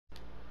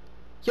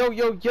Yo,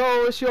 yo,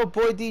 yo, it's your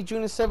boy D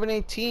Junior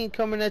 718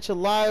 coming at you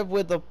live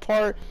with a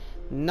part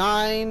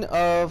 9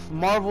 of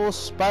Marvel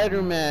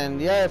Spider-Man.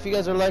 Yeah, if you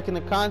guys are liking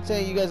the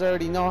content, you guys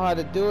already know how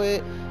to do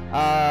it.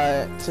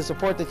 To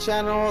support the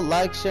channel,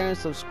 like, share, and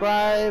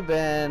subscribe.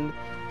 And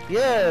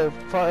yeah,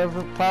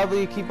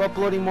 probably keep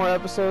uploading more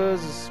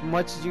episodes as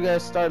much as you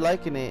guys start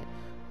liking it,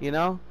 you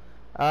know.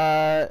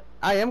 I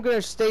am going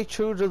to stay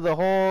true to the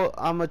whole,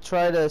 I'm going to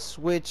try to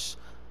switch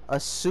a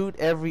suit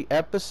every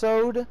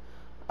episode.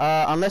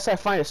 Unless I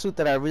find a suit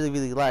that I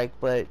really like,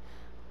 but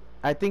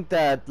I think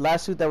that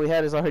last suit that we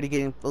had is already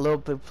getting a little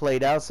bit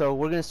played out, so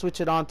we're gonna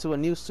switch it on to a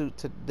new suit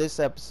to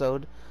this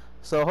episode.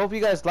 So hope you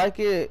guys like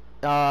it.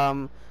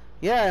 Yeah,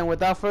 and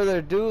without further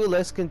ado,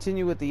 let's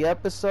continue with the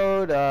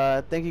episode.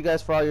 Thank you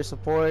guys for all your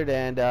support,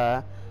 and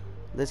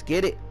let's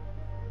get it.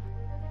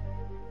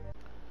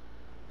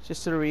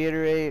 Just to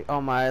reiterate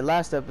on my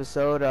last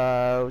episode,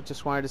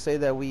 just wanted to say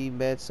that we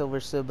met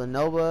Silver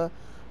Nova.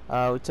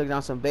 We took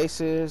down some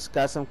bases,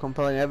 got some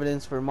compelling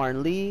evidence for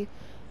Martin Lee,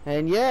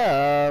 and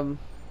yeah,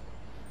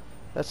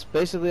 that's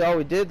basically all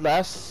we did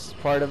last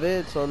part of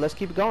it, so let's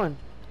keep it going.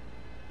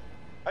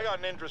 I got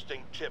an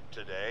interesting tip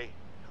today.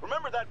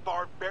 Remember that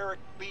barbaric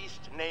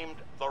beast named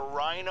the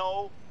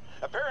Rhino?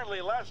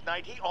 Apparently last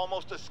night he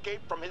almost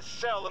escaped from his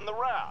cell in the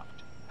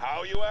raft.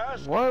 How, you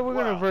ask? What? We're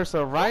gonna verse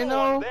a Rhino?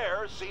 No one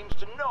there seems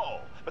to know,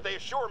 but they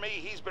assure me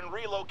he's been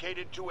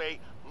relocated to a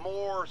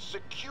more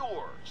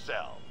secure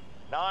cell.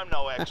 Now, I'm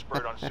no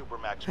expert on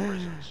Supermax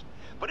prisons,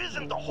 but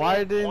isn't the whole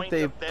Why didn't point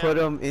they of them put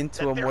him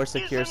into a more there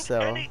secure isn't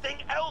cell? anything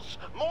else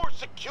more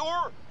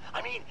secure?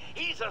 I mean,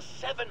 he's a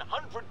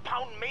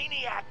 700-pound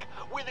maniac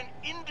with an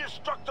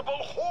indestructible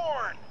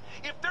horn.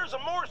 If there's a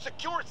more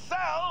secure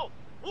cell,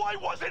 why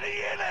wasn't he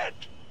in it?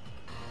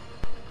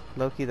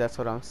 Loki, that's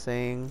what I'm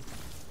saying.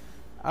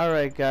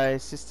 Alright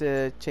guys, just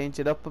to change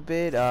it up a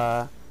bit,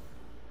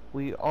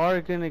 we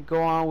are gonna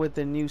go on with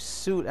the new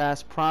suit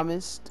as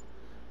promised.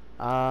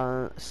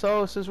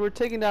 So since we're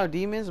taking down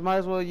demons, might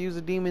as well use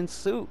a demon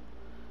suit.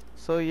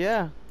 So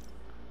yeah,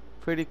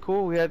 pretty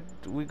cool.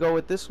 We go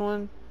with this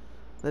one.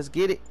 Let's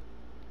get it.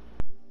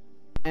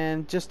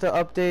 And just to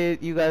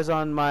update you guys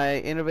on my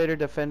innovator,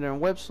 defender,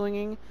 and web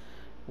slinging,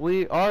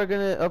 we are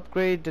gonna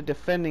upgrade the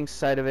defending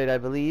side of it, I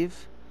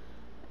believe,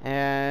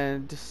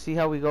 and see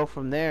how we go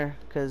from there,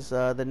 because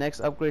the next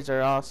upgrades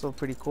are also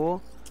pretty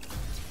cool.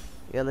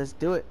 Yeah, let's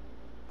do it.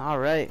 All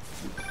right.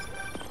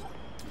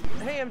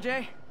 Hey,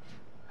 MJ.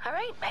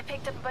 Alright, I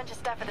picked up a bunch of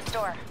stuff at the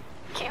store.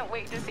 Can't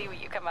wait to see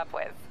what you come up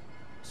with.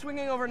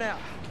 Swinging over now.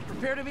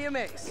 Prepare to be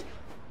amazed.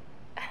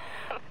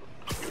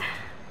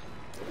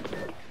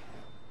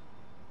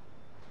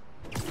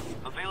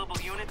 Available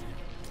units.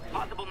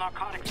 Possible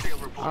narcotics sale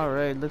report.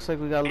 Alright, looks like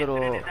we got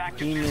little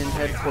demon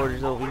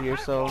headquarters over here,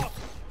 so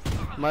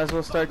might as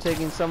well start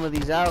taking some of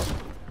these out.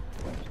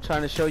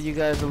 Trying to show you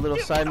guys the little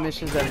side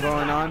missions that are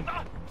going on.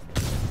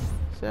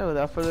 So yeah,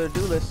 without further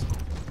ado, let's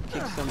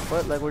kick some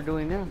butt like we're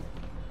doing now.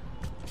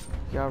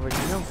 You already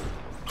know.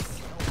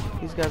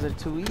 These guys are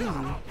too easy.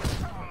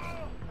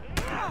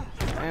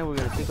 And we're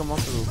gonna kick them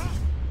off the roof.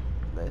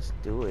 Let's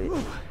do it.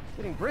 Ooh,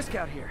 getting brisk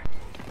out here.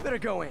 Better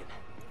go in.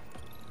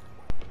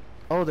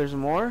 Oh, there's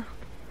more?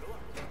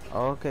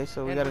 Oh, okay,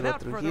 so we gotta go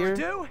through here.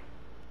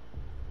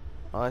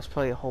 Oh, that's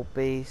probably a whole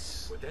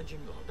base.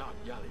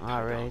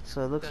 Alright,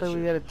 so it looks like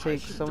we gotta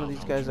take some of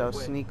these guys out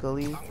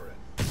sneakily.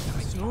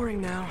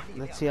 Snoring now.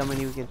 Let's see how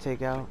many we can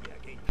take out.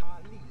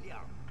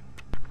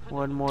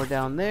 One more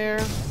down there.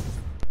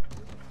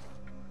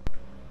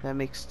 That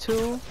makes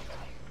 2.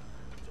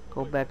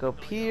 Go back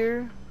up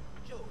here.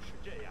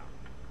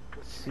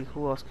 Let's see,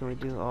 who else can we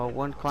do? Oh,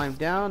 1 climb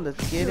down.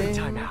 Let's get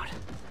in.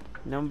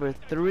 Number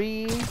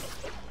 3.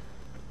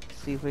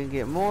 See if we can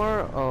get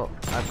more. Oh,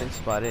 I've been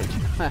spotted.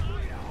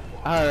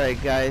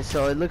 Alright guys,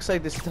 so it looks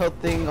like the stealth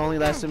thing only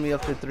lasted me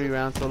up to 3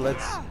 rounds, so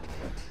let's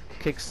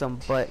kick some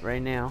butt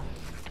right now.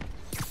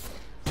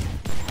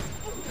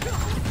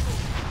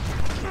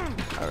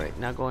 Alright,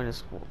 not going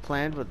as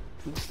planned, but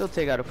we can still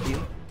take out a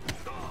few.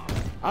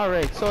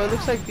 Alright, so it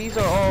looks like these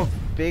are all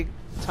big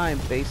time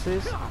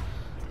bases.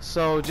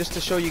 So just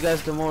to show you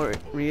guys the more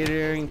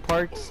reiterating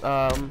parts,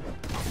 yeah,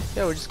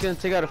 we're just gonna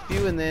take out a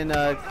few and then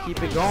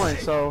keep it going.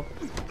 So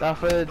without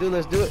further ado,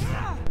 let's do it.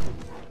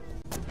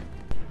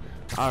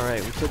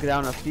 Alright, we took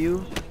down a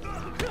few.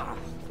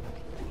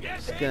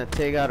 Just gonna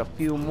take out a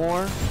few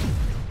more.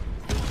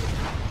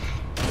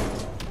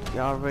 You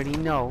already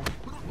know.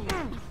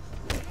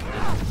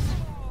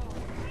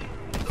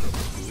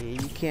 Yeah,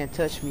 you can't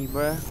touch me,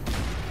 bruh.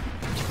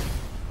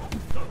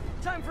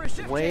 Time for a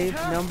shift Wave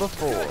change, huh? number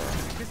 4.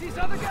 Because these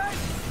other guys,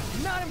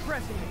 not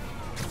impressing me.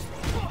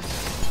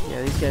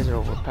 Yeah, these guys are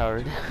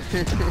overpowered.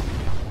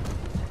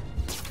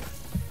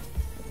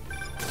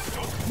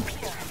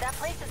 That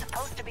place is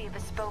supposed to be a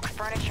bespoke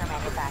furniture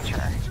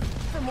manufacturer.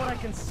 From what I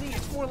can see,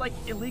 it's more like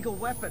illegal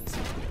weapons.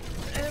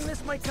 And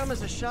this might come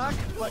as a shock,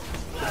 but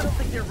I don't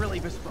think they're really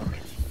bespoke.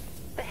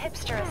 The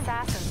hipster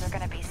assassins are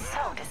gonna be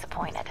so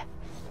disappointed.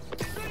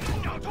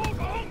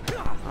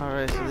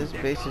 Alright, so this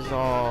base is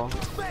all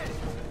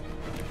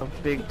a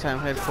big time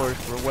headquarters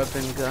for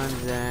weapon,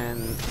 guns,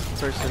 and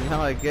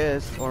personnel, I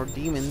guess, or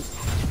demons.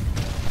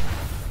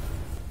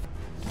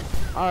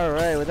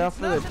 Alright, without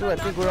further ado, I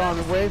think we're on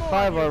wave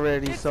 5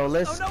 already, so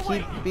let's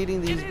keep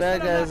beating these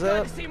bad guys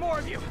up.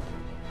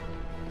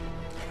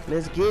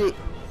 Let's get it.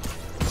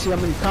 See how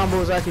many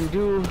combos I can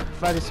do,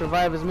 if I can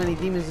survive as many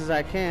demons as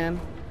I can.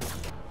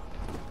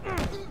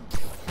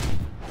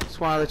 Just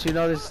want to let you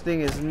know this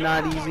thing is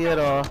not easy at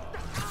all.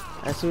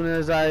 As soon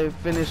as I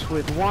finish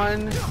with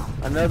one,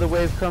 another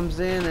wave comes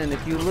in, and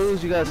if you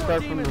lose, you gotta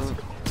start from the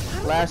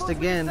last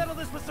again.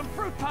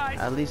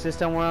 At least this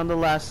time we're on the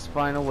last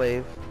final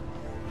wave.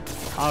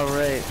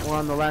 Alright, we're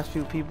on the last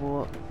few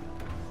people.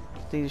 I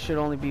think there should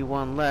only be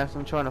one left.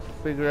 I'm trying to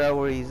figure out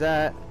where he's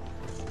at.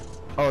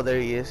 Oh, there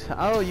he is.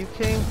 Oh, you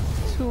came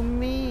to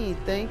me.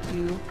 Thank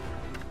you.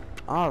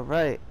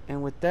 Alright,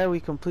 and with that we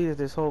completed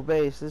this whole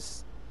base.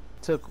 This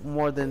took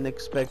more than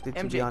expected,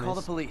 to be honest. MJ, call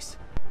the police.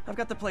 I've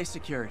got the place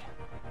secured.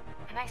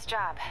 Nice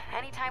job.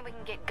 Anytime we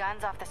can get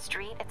guns off the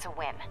street, it's a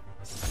win.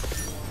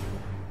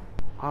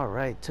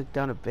 Alright, took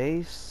down a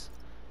base.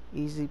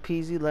 Easy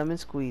peasy lemon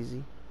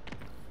squeezy.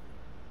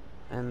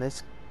 And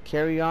let's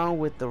carry on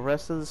with the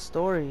rest of the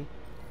story.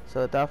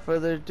 So without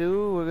further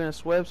ado, we're gonna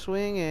web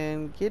swing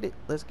and get it.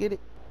 Let's get it.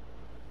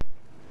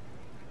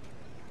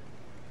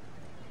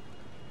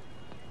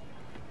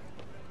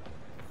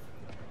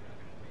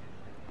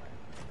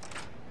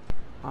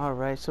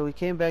 Alright, so we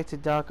came back to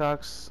Doc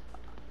Ock's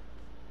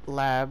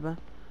lab.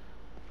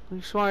 We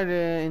just wanted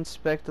to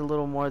inspect a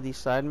little more of these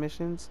side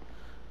missions.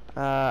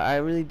 I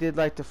really did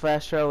like the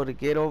fast travel to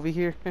get over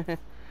here.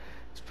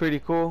 It's pretty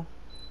cool.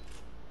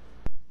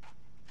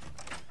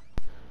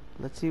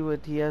 Let's see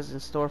what he has in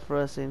store for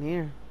us in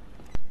here.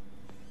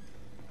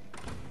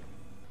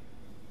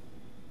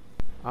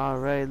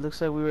 Alright,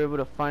 looks like we were able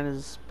to find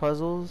his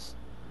puzzles.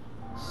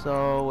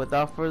 So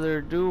without further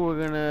ado,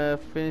 we're gonna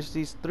finish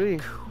these 3.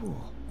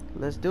 Cool.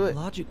 Let's do it.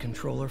 Logic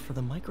controller for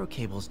the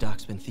microcables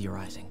Doc's been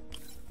theorizing.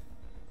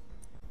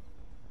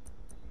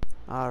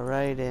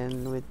 Alright,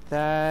 and with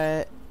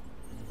that,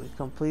 we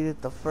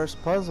completed the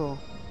first puzzle.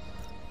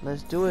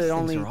 Let's do it.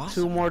 Only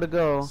awesome. 2 more to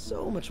go.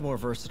 So much more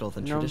versatile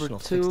than Number traditional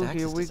 2,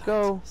 fixed-axis here we designs.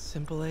 go.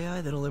 Simple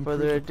AI that'll improve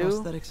the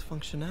prosthetics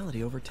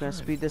functionality over time. Gonna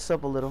speed this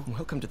up a little.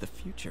 Welcome to the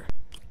future.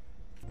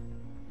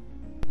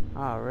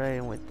 Alright,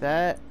 and with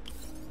that,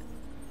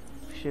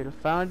 should have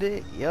found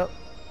it. Yep.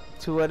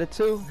 2 out of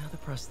 2. Now the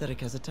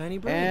prosthetic has a tiny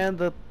brain. And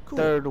the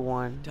third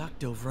one. Doc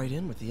dove right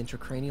in with the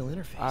intracranial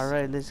interface.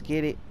 Alright, let's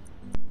get it.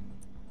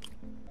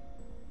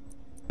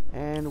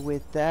 And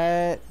with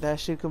that, that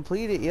should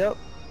complete it. Yep.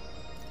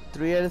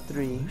 3 out of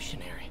 3.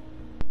 Revolutionary,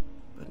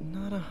 but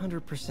not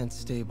 100%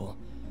 stable.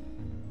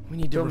 We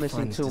need to Still refine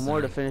missing this 2 design.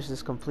 more to finish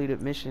this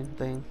completed mission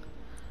thing.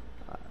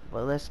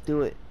 But let's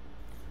do it.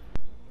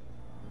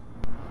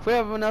 If we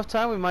have enough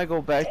time, we might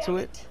go back to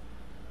it.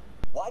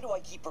 Why do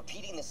I keep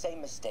repeating the same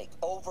mistake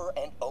over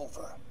and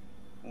over?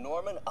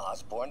 Norman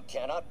Osborn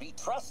cannot be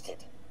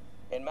trusted.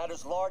 In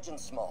matters large and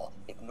small,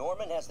 if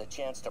Norman has the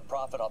chance to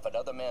profit off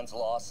another man's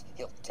loss,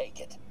 he'll take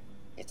it.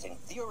 It's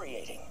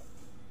infuriating.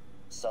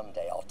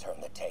 Someday I'll turn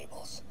the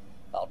tables.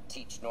 I'll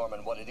teach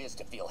Norman what it is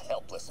to feel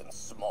helpless and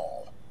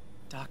small.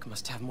 Doc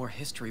must have more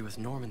history with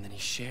Norman than he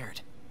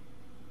shared.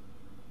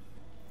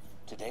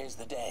 Today's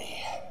the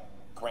day.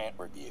 Grant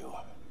review.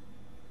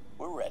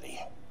 We're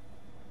ready.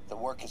 The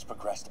work has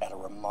progressed at a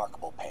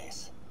remarkable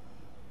pace.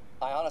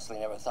 I honestly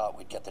never thought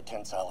we'd get the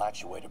tensile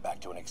actuator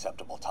back to an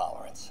acceptable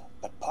tolerance.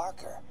 But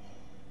Parker,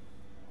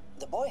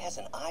 the boy has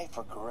an eye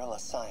for guerrilla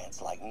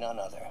science like none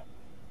other.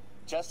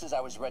 Just as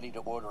I was ready to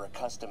order a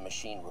custom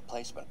machine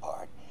replacement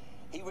part,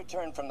 he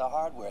returned from the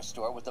hardware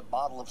store with a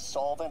bottle of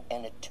solvent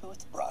and a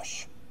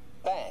toothbrush.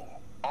 Bang!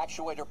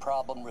 Actuator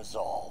problem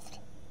resolved.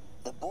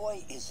 The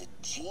boy is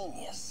a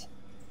genius.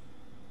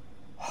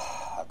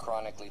 A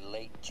chronically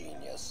late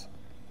genius.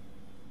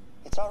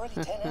 It's already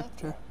 10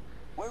 after.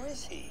 Where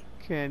is he?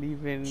 Can't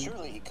even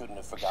Surely he couldn't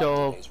have forgotten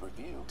show up today's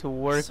review. to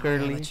work Sorry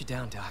early. I let you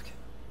down, Doc.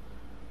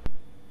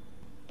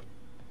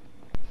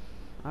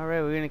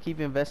 Alright, we're gonna keep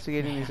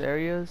investigating Man. these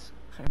areas.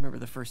 I remember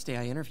the first day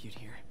I interviewed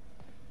here.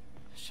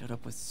 Showed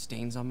up with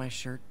stains on my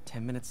shirt,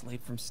 10 minutes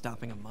late from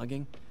stopping a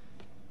mugging.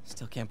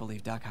 Still can't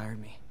believe Doc hired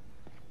me.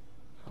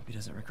 Hope he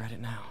doesn't regret it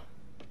now.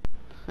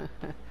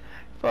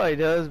 Probably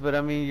does, but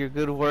I mean, your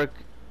good work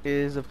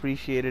is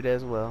appreciated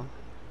as well.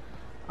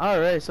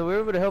 Alright, so we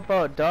were able to help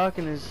out Doc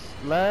in his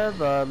lab.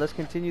 Let's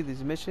continue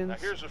these missions. Now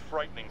here's a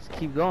frightening thought.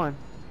 Keep going.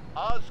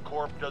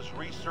 Oscorp does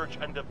research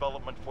and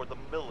development for the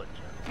military.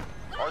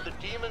 Are the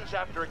demons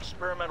after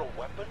experimental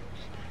weapons?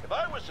 If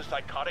I was a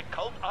psychotic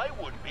cult, I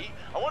would be.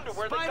 I wonder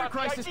where they got the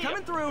idea. Spider crisis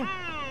coming through.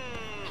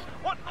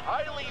 What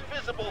highly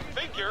visible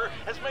figure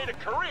has made a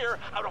career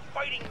out of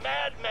fighting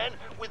madmen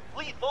with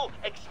lethal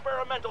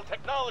experimental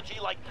technology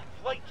like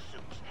flight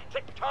suits,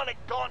 tectonic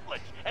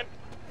gauntlets, and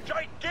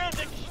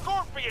gigantic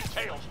scorpion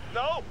tails?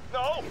 No,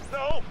 no,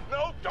 no,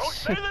 no, don't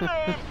say the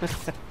name.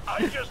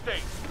 I just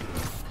ate.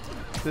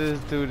 This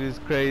dude is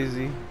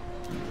crazy.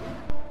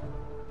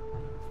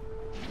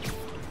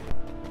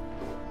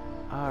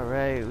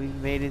 Alright, we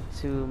made it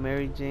to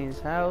Mary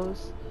Jane's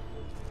house.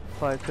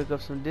 Probably cook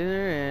up some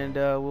dinner and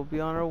we'll be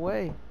on our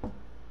way.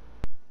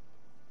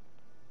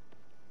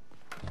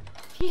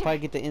 Here. Probably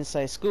get the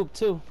inside scoop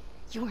too.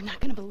 You are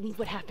not gonna believe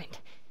what happened.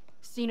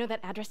 So you know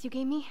that address you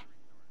gave me?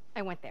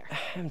 I went there.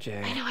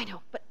 MJ. I know,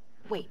 but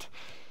wait.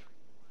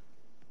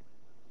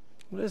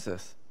 What is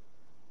this?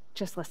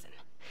 Just listen.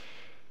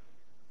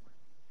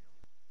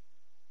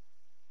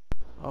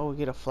 Oh, we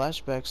get a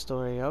flashback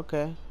story.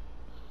 Okay.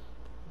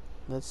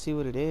 Let's see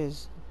what it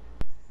is.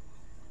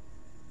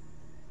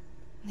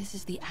 This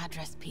is the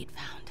address Pete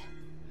found.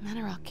 Men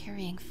are all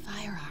carrying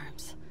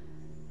firearms.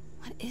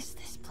 What is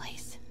this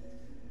place?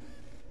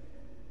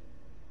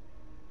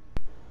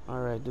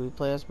 Alright, do we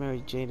play as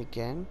Mary Jane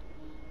again?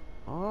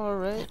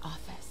 Alright. That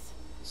office.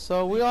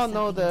 So we all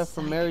know that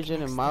for Mary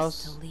Jane and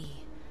Mouse, To Lee.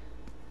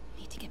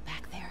 Need to get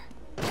back there.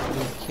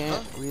 we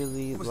can't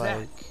really What was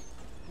like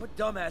What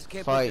dumbass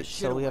can't put fight, this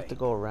shit so we away? have to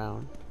go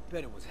around.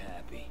 Bet it was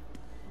happy.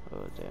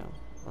 Oh damn.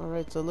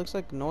 Alright, so it looks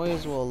like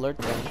noise will alert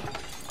them.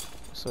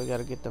 So we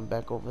gotta get them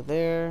back over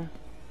there.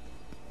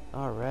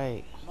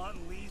 Alright.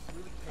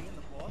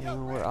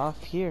 And we're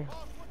off here.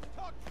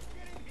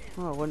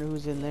 Oh, I wonder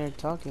who's in there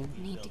talking.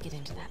 Need to get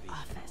into that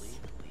office.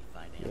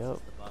 Yep.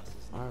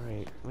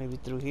 Alright, maybe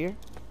through here?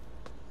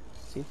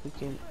 See if we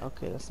can...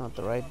 Okay, that's not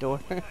the right door.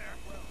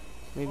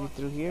 Maybe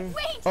through here?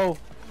 Oh!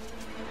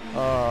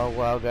 Oh,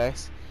 wow,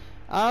 guys.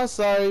 I'm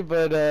sorry,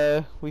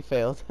 but we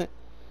failed.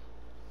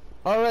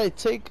 Alright,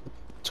 take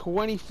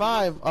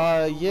 25.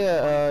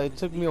 It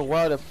took me a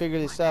while to figure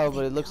this out,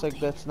 but it looks like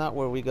that's not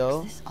where we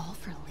go. Is this all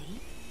for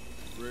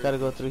Lee? Gotta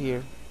go through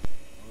here.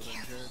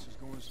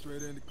 Going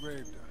straight into grave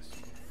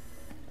dust.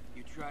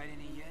 You tried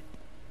any yet?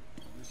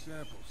 The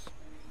samples.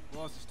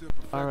 Boss is still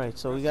Alright,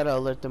 so we gotta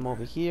alert them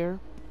over here.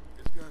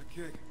 It's got a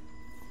kick.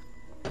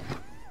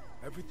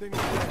 Everything is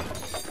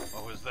there.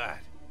 What was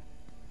that?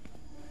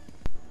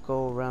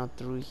 Go around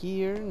through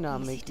here,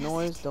 not Easy make does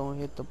noise, it. don't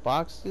hit the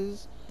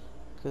boxes,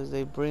 because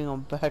they bring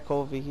them back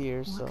over here.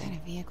 What So kind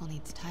of vehicle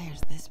needs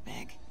tires this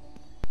big?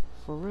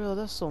 for real,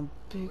 that's some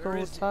big Where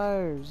old is it?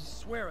 tires.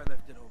 Swear I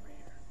left it over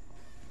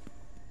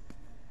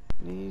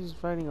here. He's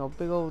riding a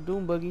big old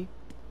doom buggy.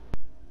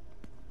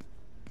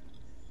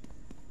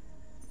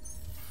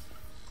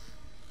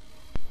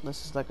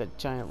 This is like a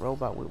giant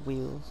robot with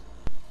wheels.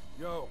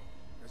 Yo,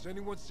 has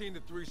anyone seen the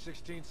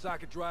 316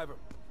 socket driver?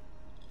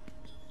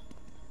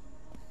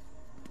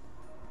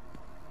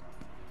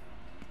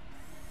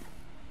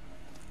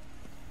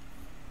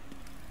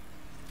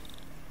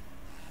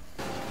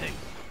 Hey,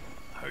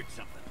 I heard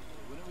something.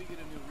 When do we get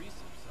a new research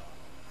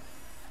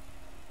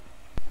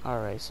saw?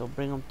 Alright, so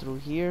bring them through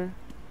here.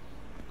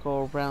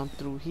 Go around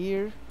through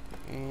here.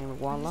 And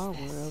voila, What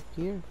is we're this? up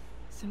here.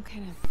 Some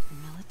kind of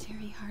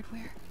military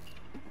hardware?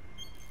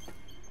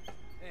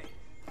 Hey,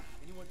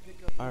 anyone pick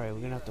up? Alright,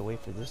 we're gonna have to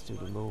wait for this dude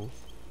to move.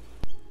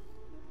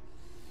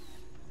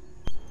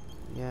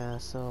 Yeah,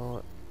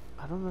 so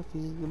I don't know if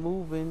he's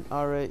moving.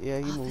 Alright, yeah,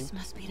 he Office moved.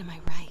 must be to my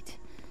right.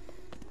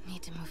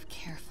 Need to move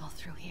careful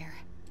through here.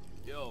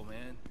 Yo,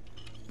 man.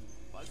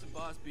 Why's the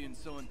boss being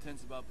so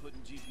intense about putting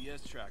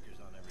GPS trackers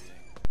on everything?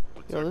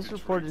 Yo, this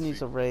reporter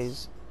needs a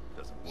raise.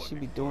 She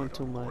be doing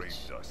too much.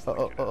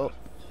 Oh.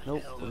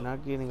 Nope, we're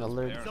not getting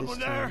alert this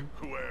time.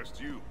 Who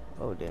asked you?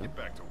 Oh damn. Get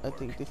back to I work.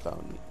 think they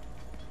found me.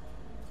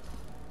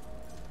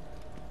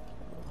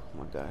 Oh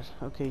my god.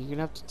 Okay, you're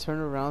gonna have to turn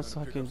around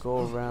so I can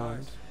go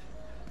around.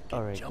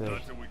 Alright, good.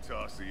 Not till we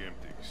toss the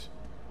empties.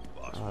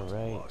 Boss All was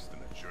right. lost in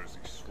a Jersey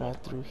swamp.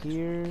 Got through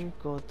here,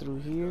 go through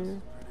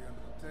here.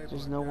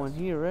 There's no one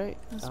here, right?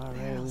 Those Alright, we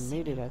barrels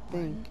made seem it, I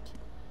think.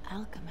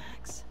 important.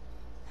 Alchemax.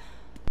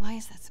 Why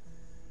is that so?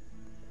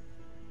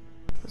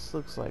 This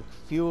looks like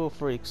fuel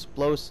for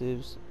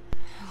explosives.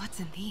 What's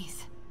in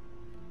these?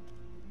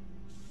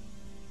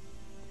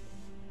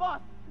 Boss,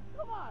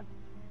 come on!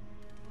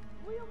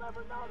 We'll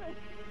never notice!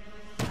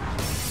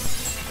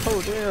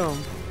 Oh, damn!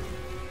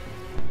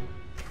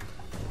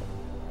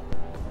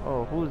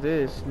 Oh, who's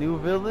this? New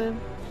villain?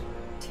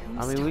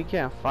 I mean, we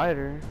can't fight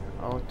her.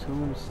 Oh,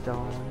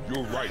 Tombstone.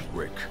 You're right,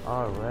 Rick.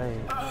 Alright.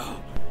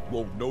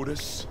 Won't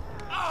notice?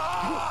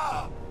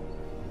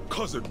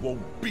 Cause it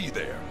won't be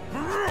there.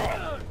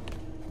 God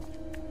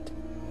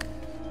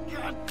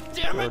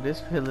damn Yo, it!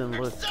 this villain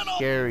looks Settle!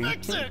 scary.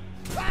 Fix it!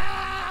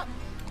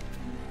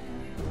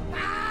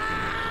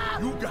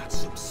 You got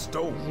some Is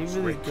stones, he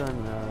really Rick.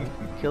 gonna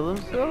kill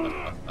himself?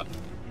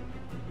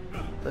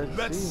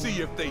 Let's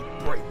see if they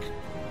break.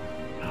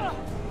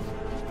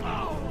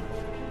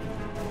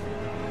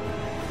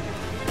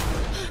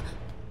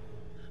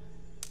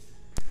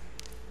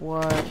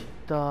 What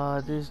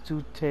the? This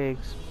dude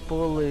takes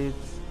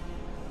bullets.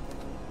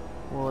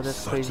 Whoa, that's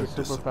Such crazy a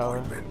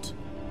superpower. disappointment.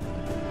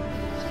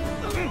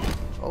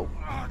 Oh.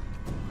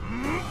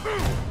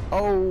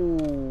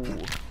 Oh.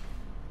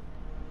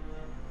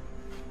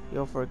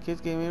 Yo, for a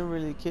kids game, it ain't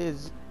really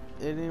kids.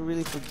 It ain't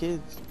really for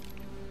kids.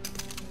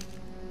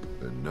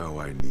 And now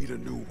I need a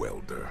new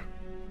welder.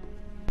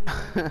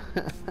 I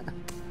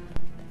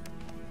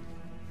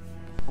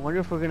wonder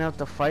if we're gonna have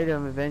to fight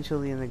him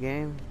eventually in the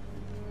game.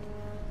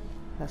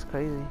 That's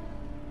crazy.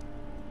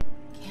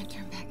 Can't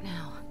turn back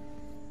now.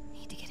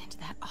 Need to get into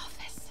that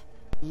office.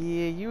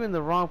 Yeah, you in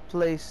the wrong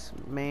place,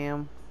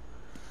 ma'am.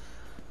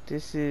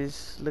 This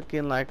is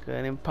looking like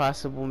an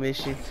impossible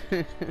mission.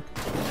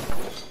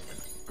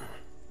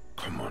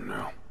 Come on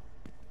now.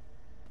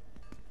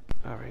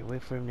 Alright,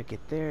 wait for him to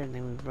get there and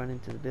then we run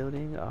into the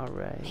building.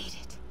 Alright. Made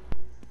it.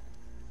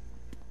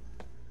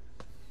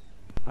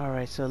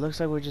 Alright, so it looks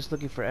like we're just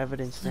looking for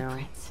evidence now.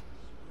 Blueprints.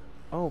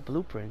 Oh,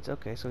 blueprints.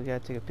 Okay, so we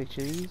gotta take a picture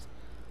of these.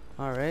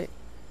 Alright.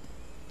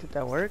 Did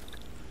that work?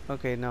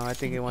 Okay, no, I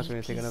think it wants me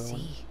to take another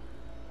one.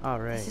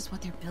 Alright. This is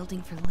what they're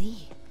building for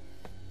Lee.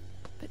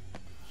 But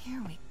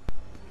here we...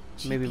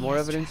 Maybe more GPS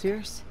evidence here?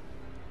 trackers.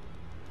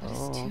 What is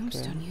Oh,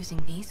 Tombstone okay.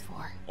 using these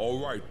for?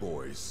 All right,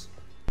 boys.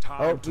 Oh,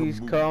 Time to he's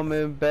move.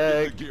 coming Get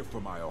back. the gear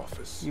for my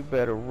office. You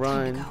better Time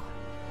run. to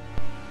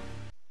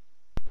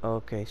go.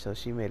 Okay, so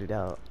she made it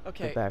out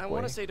Okay, the back I way.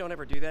 want to say don't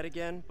ever do that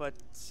again, but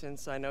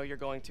since I know you're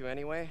going to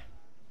anyway,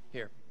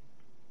 here.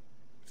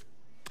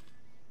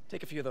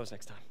 Take a few of those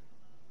next time.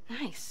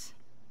 Nice.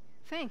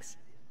 Thanks.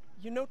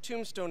 You know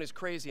Tombstone is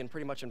crazy and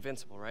pretty much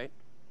invincible, right?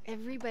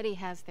 Everybody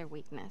has their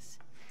weakness.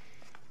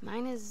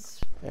 Mine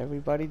is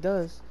Everybody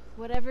does.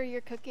 whatever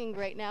you're cooking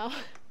right now.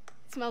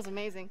 It smells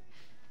amazing.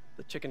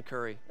 The chicken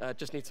curry.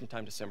 Just needs some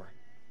time to simmer.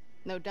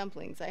 No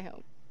dumplings, I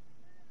hope.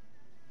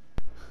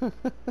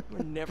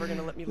 You're never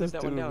gonna let me live This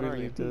that one dude down, are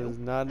really you? does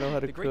not know how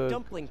to The Great cook.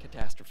 Dumpling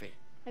Catastrophe.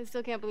 I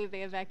still can't believe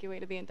they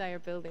evacuated the entire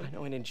building. I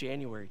know, and in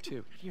January,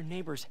 too. Your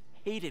neighbors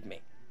hated me.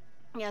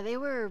 Yeah, they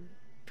were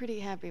pretty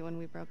happy when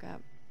we broke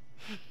up.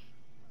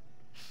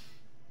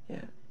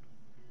 Yeah.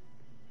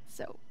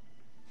 So,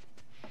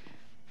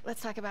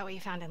 let's talk about what you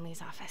found in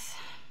Lee's office.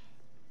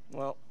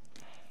 Well,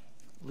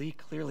 Lee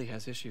clearly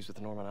has issues with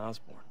Norman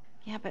Osborn.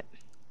 Yeah, but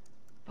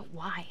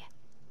why?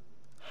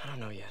 I don't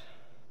know yet.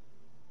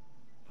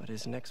 But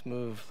his next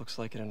move looks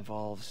like it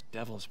involves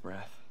Devil's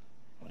Breath.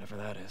 Whatever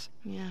that is.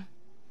 Yeah.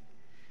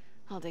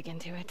 I'll dig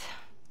into it.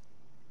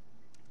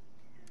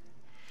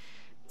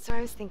 So I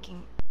was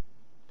thinking,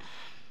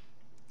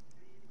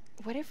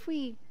 what if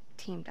we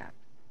teamed up?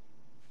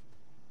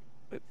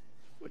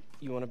 What,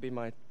 you want to be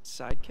my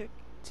sidekick?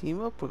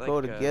 Team up or Like go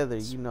a together,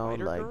 you know,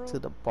 Spider like Girl? to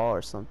the bar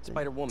or something.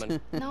 Spider-Woman.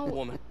 No.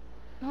 Woman.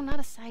 No, not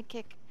a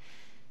sidekick.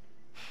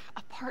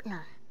 A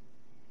partner.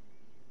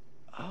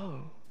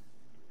 Oh.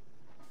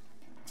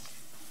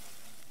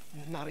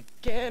 Not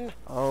again.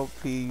 Oh,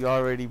 P, you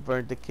already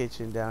burnt the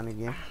kitchen down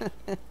again.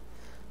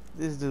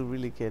 This dude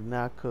really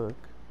cannot cook.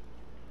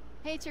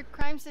 Hey, it's your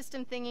crime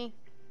system thingy.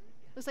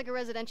 Looks like a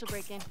residential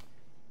break-in.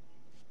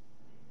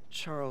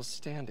 Charles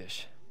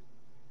Standish.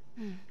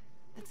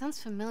 That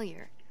sounds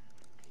familiar.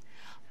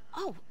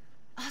 Oh,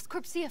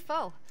 Oscorp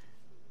CFO.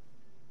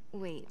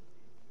 Wait.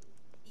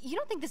 You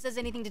don't think this has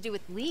anything to do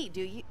with Lee,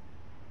 do you?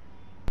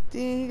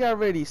 Dang, he got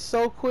ready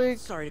so quick.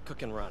 Sorry to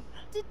cook and run.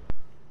 Did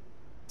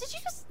you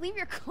just leave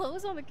your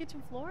clothes on the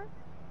kitchen floor?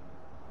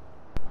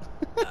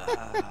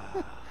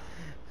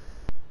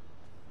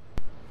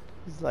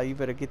 He's like, you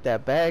better get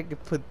that bag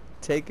and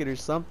take it or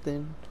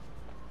something.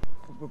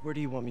 Where do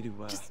you want me to,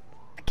 Just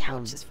a couch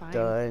I'm is fine.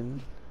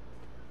 done.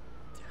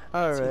 See you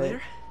Alright.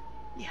 later?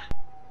 Yeah.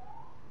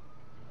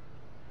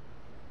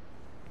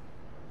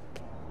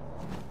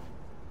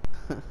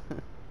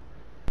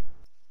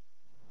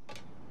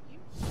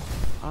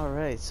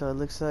 Alright, so it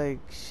looks like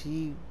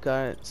she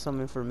got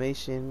some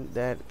information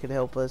that could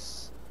help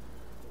us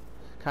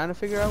kind of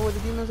figure out what the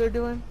demons are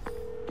doing.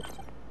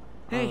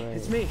 Hey, Alright.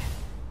 it's me.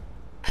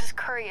 This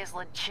curry is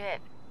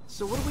legit.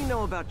 So what do we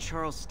know about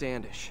Charles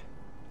Standish?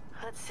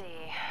 Let's see.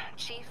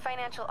 Chief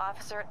Financial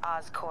Officer at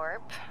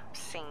Oscorp.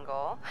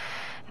 Single.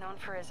 Known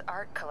for his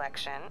art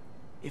collection.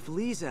 If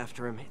Lee's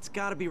after him, it's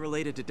gotta be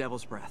related to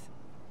Devil's Breath.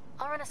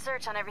 I'll run a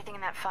search on everything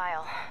in that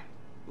file.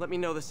 Let me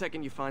know the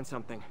second you find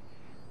something.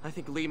 I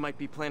think Lee might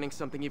be planning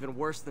something even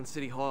worse than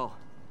City Hall.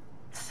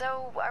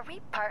 So, are we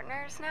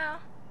partners now?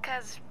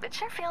 'Cause it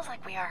sure feels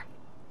like we are.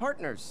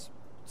 Partners.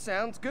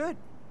 Sounds good.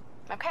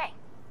 Okay.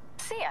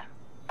 See ya,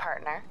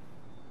 partner.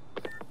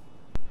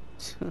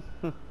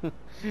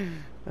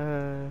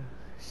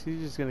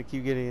 She's just gonna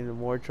keep getting into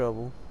more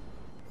trouble.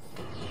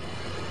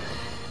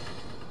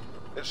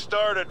 It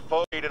started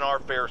in our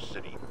fair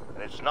city,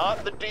 and it's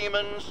not the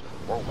demons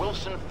or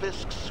Wilson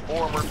Fisk's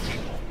former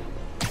people.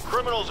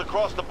 Criminals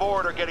across the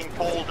board are getting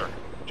bolder.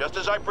 Just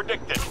as I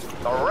predicted,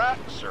 the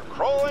rats are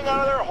crawling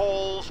out of their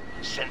holes,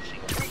 sensing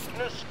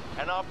weakness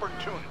and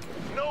opportunity.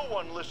 No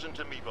one listened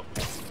to me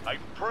before. I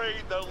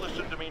prayed they'll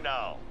listen to me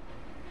now.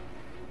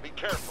 Be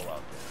careful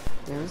out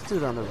there. Yeah, this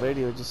dude on the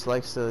radio just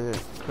likes to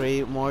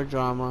create more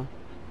drama.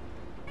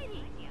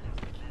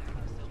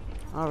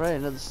 Alright,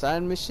 another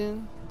side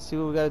mission. Let's see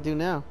what we gotta do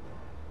now.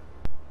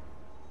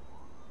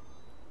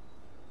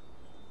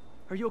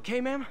 Are you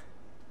okay, ma'am?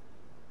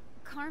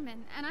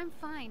 Carmen, and I'm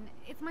fine.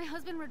 It's my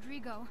husband,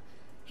 Rodrigo.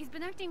 He's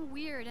been acting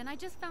weird, and I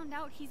just found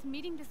out he's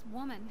meeting this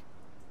woman.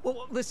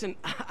 Well, listen,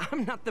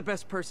 I'm not the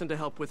best person to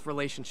help with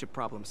relationship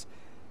problems.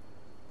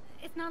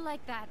 It's not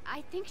like that.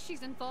 I think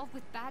she's involved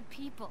with bad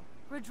people.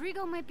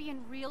 Rodrigo might be in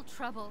real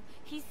trouble.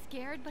 He's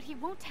scared, but he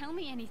won't tell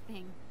me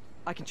anything.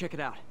 I can check it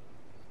out.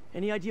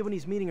 Any idea when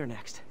he's meeting her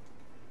next?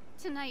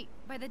 Tonight,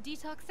 by the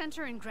detox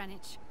center in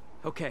Greenwich.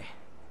 Okay.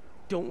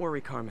 Don't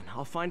worry, Carmen.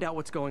 I'll find out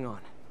what's going on.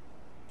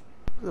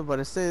 I was about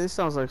to say, this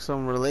sounds like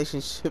some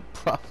relationship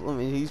problem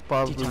and he's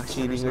probably Detox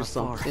cheating or not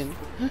far. something.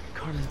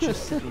 Carmen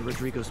just sent me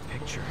Rodrigo's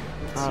picture.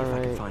 Let's see if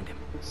I can find him.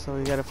 So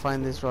we gotta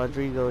find this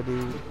Rodrigo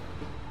dude.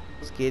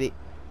 Let's get it.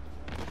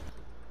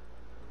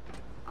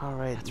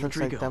 Alright, looks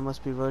Rodrigo. like that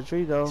must be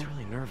Rodrigo. He's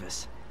really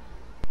nervous.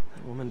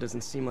 That woman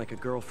doesn't seem like a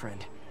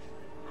girlfriend.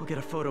 I'll get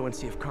a photo and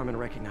see if Carmen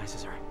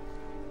recognizes her.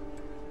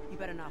 You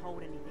better not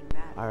hold anything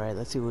back. Alright,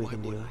 let's see what we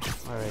can do.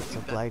 Alright, so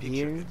flag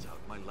here.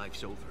 My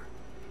life's over.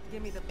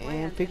 Give me the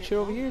And picture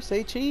over here,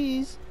 say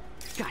cheese.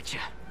 Gotcha.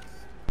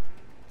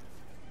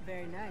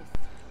 Very nice.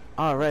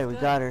 Alright, we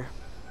got her.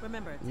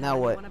 Remember, tell Now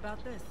what? anyone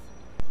about this,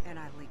 and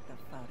I leaked the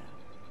photo.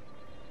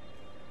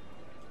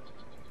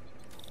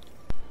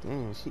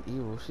 Damn, she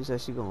evil. She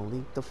said she gonna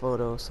leak the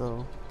photo,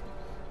 so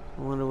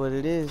I wonder what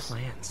it is.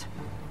 Plans.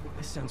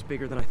 This sounds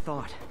bigger than I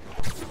thought.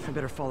 I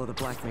better follow the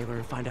blackmailer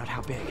and find out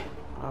how big.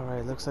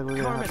 Alright, looks like we're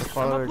gonna Carmen, have to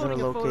follow her to her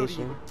uploading a photo to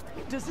location.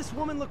 you. Does this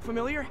woman look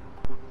familiar?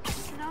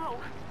 No,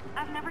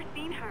 I've never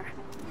seen her.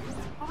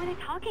 What were they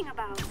talking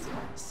about?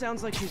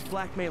 Sounds like she's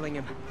blackmailing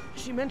him.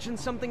 She mentioned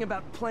something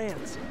about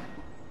plans.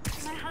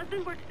 My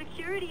husband works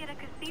security at a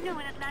casino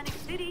in Atlantic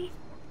City.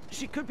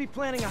 She could be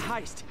planning a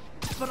heist,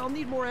 but I'll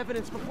need more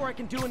evidence before I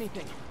can do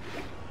anything.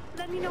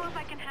 Let me know if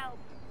I can help.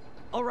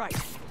 All right.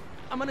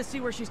 I'm gonna see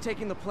where she's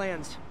taking the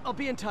plans. I'll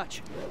be in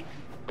touch.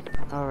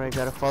 Alright,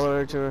 gotta follow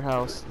her to her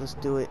house. Let's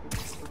do it.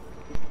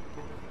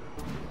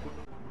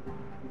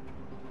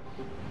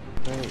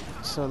 Right,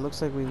 so it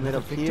looks like we met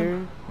up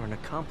here. Or an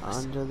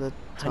accomplice. Under the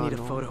I tunnel. need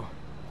a photo.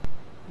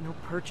 No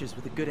perches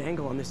with a good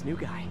angle on this new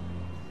guy.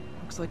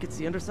 Looks like it's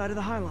the underside of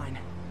the High Line.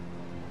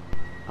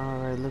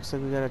 Alright, looks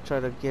like we gotta try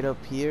to get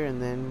up here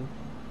and then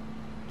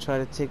try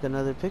to take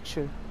another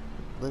picture.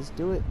 Let's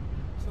do it.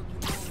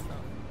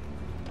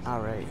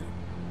 Alright,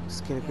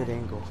 let's get a good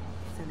angle.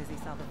 As soon as he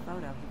saw the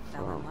photo, he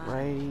fell in From line.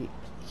 right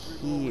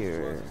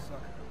here.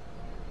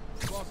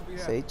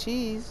 Say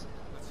cheese.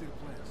 Let's see the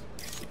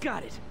plans.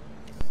 Got it.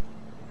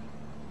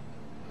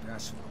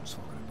 That's what I'm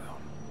talking about.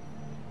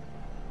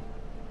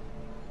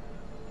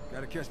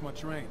 Gotta catch my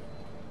train.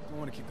 Don't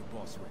want to keep the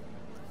boss waiting.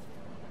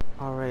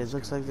 Alright, it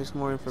looks like there's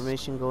more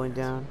information going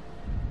down.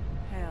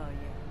 Hell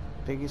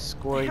yeah. Biggest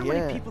score How yet.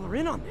 many people are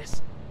in on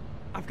this?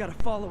 I've got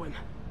to follow him.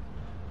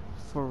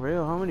 For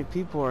real, how many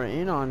people are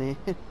in on it?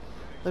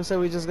 Looks like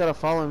we just gotta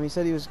follow him. He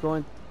said he was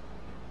going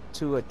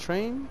to a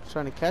train,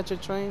 trying to catch a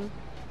train.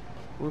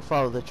 We'll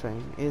follow the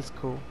train. It's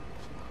cool.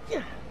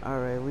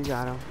 Alright, we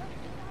got him.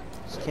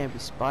 Just can't be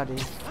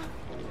spotted.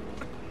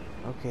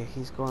 Okay,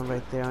 he's going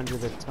right there under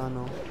the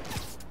tunnel.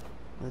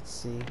 Let's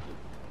see.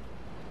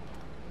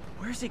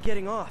 Where's he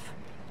getting off?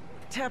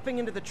 Tapping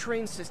into the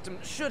train system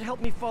should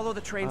help me follow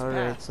the train's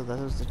Alright, path. so that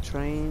was the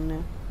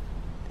train.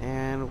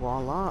 And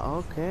voila,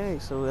 okay.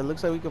 So it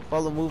looks like we can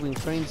follow moving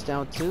trains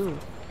down too.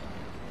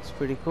 It's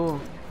pretty cool.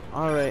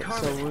 Alright,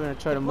 so we're gonna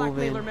try to move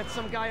in. Blackmailer met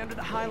some guy under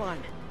the High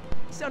Line.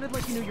 Sounded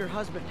like you knew your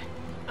husband.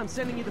 I'm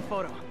sending you the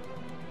photo.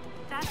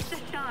 That's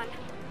Deshaun,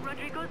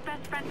 Rodrigo's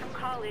best friend from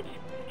college.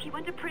 He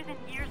went to prison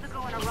years ago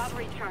on a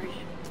robbery charge.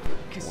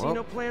 Casino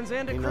Well, plans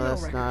and a you know criminal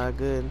that's record. not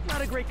good.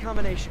 Not a great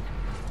combination.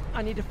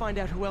 I need to find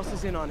out who else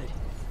is in on it.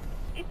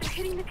 If they're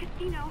hitting the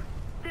casino,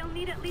 they'll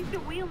need at least a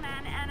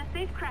wheelman and a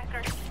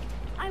safecracker.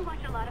 I watch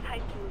a lot of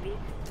heist movies.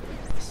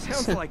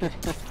 Sounds like it.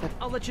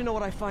 I'll let you know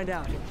what I find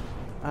out.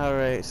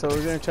 Alright, so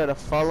we're gonna try to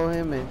follow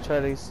him and try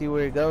to see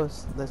where he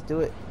goes. Let's do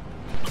it.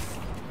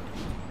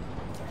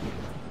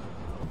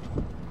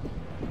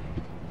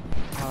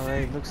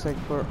 Alright, looks like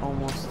we're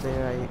almost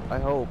there, I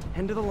hope.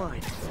 End of the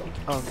line.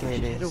 Okay,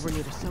 it Head is. over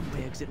near the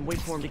subway exit and wait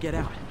for him to get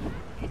out.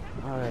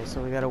 Alright,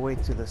 so we gotta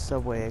wait to the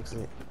subway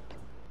exit.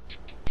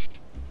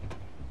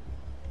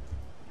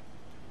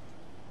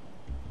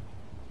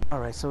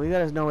 Alright, so we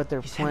gotta know what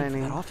they're He's heading for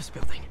planning. that office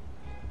building.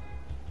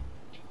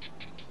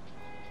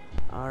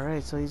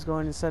 Alright, so he's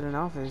going inside an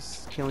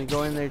office. Can we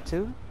go in there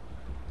too?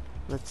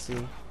 Let's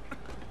see.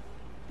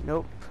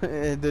 Nope.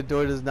 The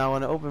door does not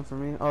want to open for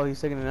me. Oh,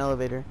 he's taking an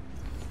elevator.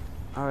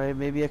 Alright,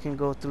 maybe I can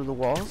go through the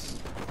walls.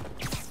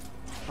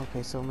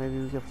 Okay, so maybe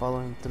we can follow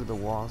him through the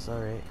walls.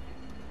 Alright.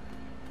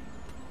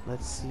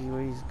 Let's see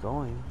where he's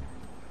going.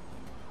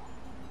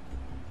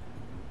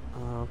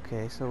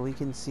 Okay, so we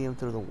can see him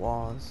through the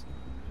walls.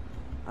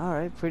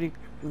 Alright, pretty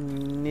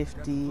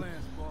nifty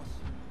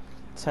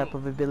type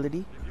of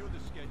ability.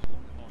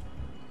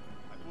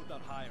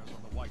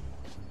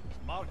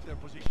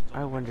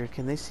 I wonder,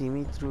 can they see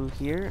me through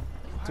here?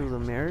 Through the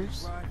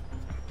mirrors?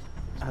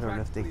 I don't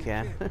know if they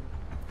can.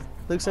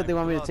 Looks like they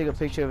want me to take a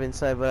picture of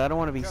inside, but I don't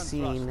want to be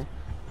seen.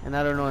 And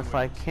I don't know if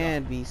I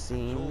can be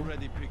seen.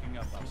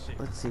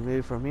 Let's see,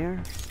 maybe from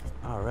here?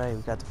 Alright,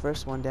 we got the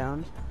first one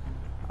down.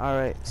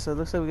 Alright, so it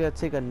looks like we gotta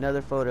take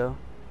another photo.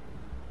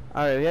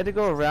 Alright, we had to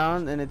go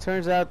around, and it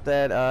turns out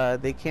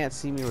that they can't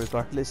see me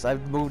regardless.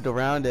 I've moved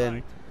around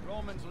and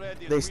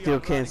They still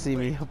can't see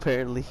me,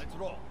 apparently.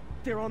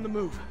 They're on the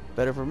move.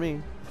 Better for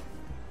me.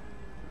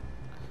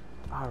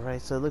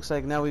 Alright, so it looks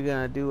like now we're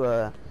gonna do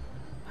a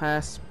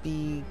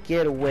high-speed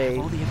getaway.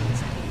 All the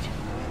evidence I need.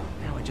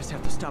 Now I just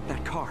have to stop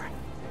that car.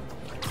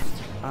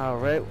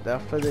 Alright,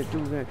 without further ado,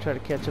 we're gonna try to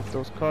catch up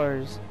those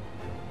cars.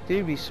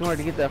 It'd be smart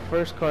to get that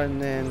first car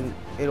and then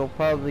it'll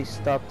probably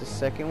stop the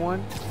second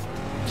one.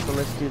 So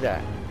let's do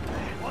that.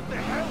 What the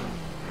hell?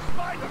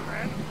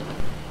 Spider-Man!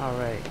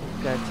 Alright,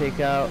 gotta take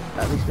out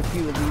at least a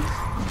few of these.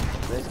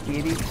 Let's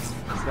get it.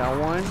 Got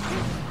one.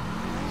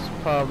 It's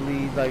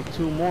probably like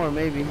two more,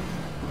 maybe.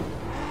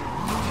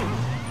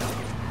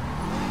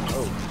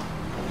 Oh.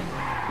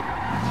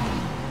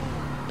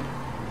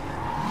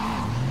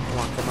 Come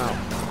on, come out.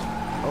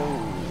 Oh.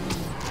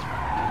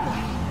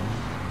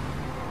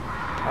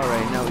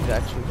 Alright, now we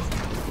got you.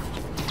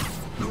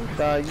 You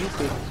thought you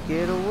could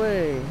get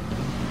away.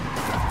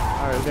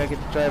 Alright, we gotta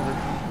get the driver.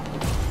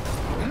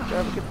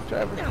 Get the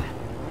driver.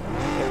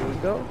 There we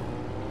go.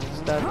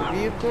 Stop the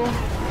vehicle.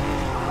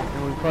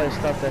 And we probably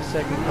stop that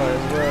second car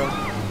as well.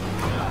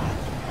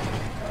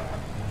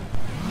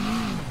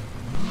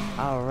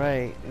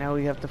 Alright, now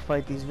we have to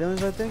fight these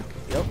villains, I think?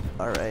 Yep,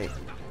 alright.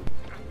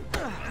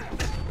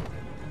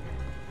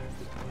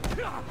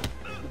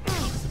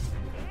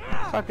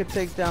 If I could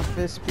take down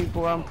fist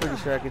people, I'm pretty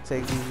sure I could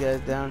take these guys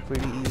down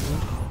pretty easy.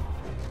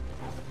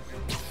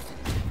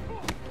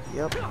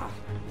 Yep.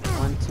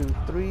 1, 2,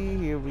 3.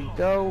 Here we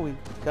go. We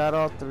got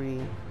all three.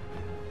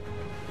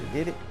 We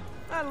did it.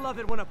 I love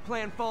it when a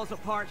plan falls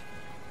apart.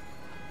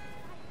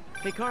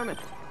 Hey, Carmen.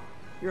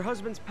 Your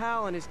husband's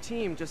pal and his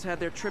team just had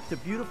their trip to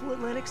beautiful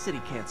Atlantic City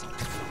canceled.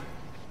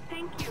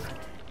 Thank you.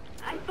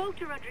 I spoke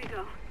to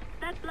Rodrigo.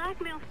 That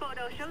blackmail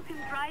photo shows him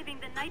driving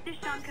the night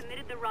Deshaun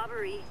committed the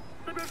robbery.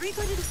 But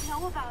Rodrigo didn't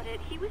know about it.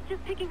 He was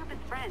just picking up his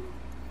friend.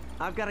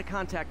 I've got a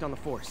contact on the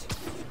force.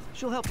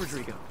 She'll help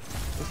Rodrigo,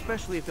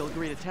 especially if he'll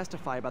agree to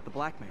testify about the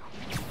blackmail.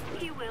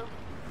 He will.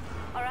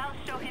 Or I'll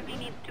show him he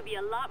needs to be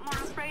a lot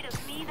more afraid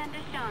of me than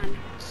Deshaun.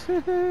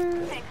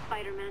 Thanks,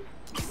 Spider-Man.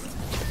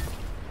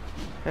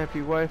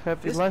 Happy wife,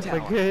 happy This life,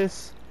 tower. I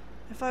guess.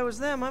 If I was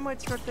them, I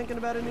might start thinking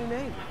about a new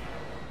name.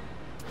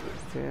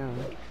 Damn.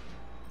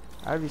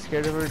 I'd be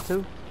scared of her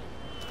too.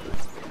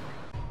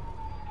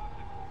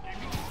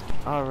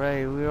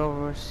 Alright, we're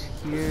over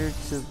here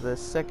to the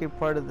second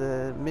part of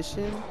the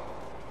mission.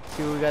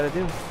 See what we gotta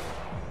do.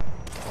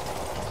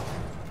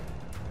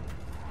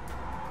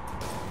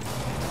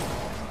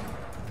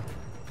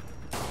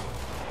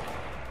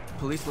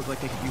 Police look like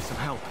they could use some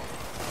help.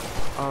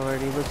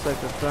 Alrighty, looks like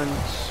a gun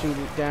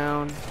shooting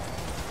down.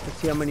 Let's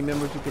see how many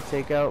members we could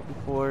take out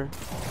before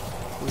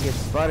we get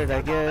spotted,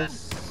 I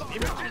guess. I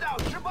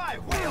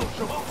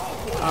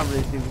don't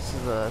really think this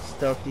is a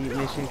stealthy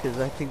mission because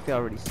I think they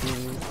already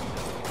seen me.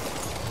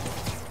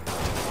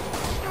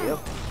 Yep.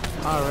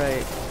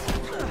 Alright.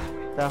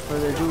 Without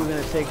further ado, we're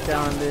gonna take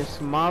down this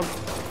mob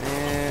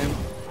and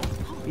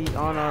be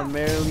on our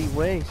merrily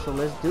way. So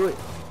let's do it.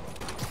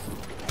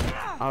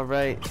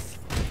 Alright.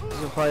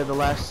 These are probably the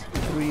last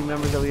three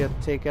members that we have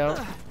to take out.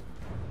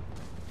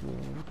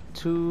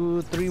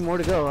 2, 3 more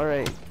to go.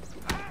 Alright.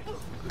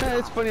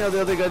 It's funny how the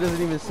other guy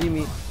doesn't even see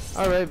me.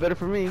 Alright, better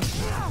for me.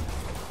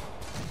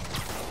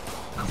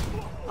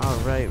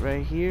 Alright,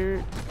 right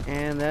here.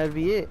 And that'd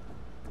be it.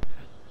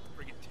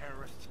 Friggin'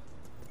 terrorists.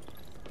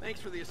 Thanks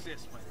for the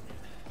assist,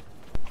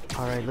 Spider-Man.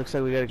 Alright, looks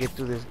like we gotta get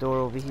through this door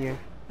over here.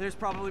 There's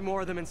probably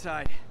more of them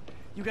inside.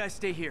 You guys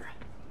stay here.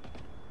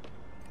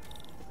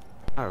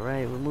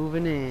 Alright, we're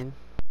moving in.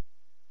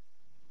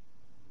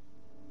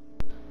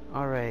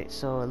 Alright,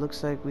 so it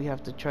looks like we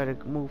have to try to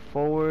move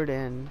forward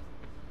and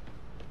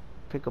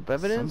pick up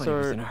evidence. Somebody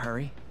was or in a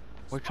hurry.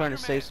 we're trying to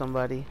save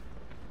somebody.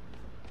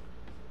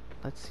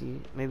 Let's see.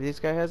 Maybe this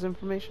guy has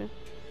information?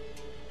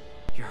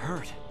 You're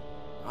hurt.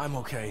 I'm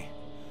okay.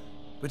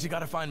 But you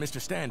gotta find Mr.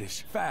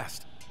 Standish,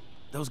 fast.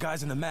 Those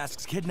guys in the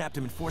masks kidnapped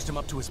him and forced him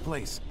up to his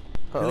place.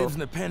 He lives in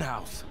the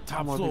penthouse,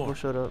 top More floor. people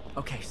showed up.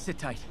 Okay, sit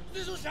tight.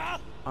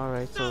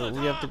 Alright, so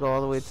we have to go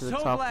all the way to the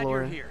So top glad floor.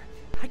 you're here.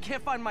 I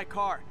can't find my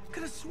car.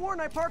 Could have sworn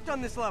I parked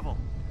on this level.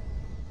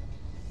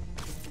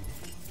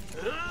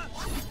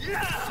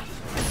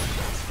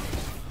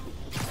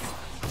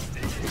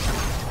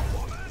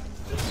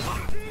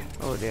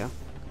 Oh dear.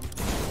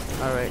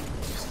 Alright,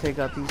 just take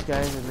out these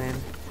guys and then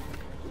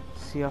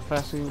see how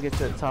fast we can get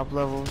to the top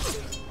level.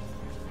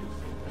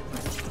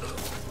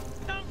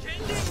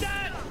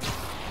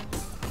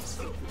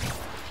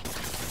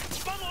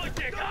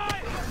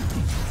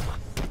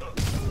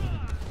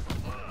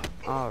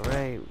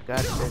 Alright, we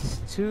got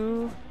this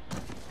too.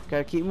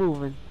 Gotta keep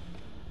moving.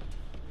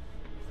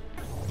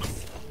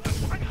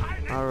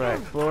 Alright,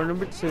 floor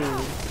number 2.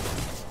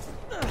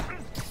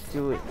 Let's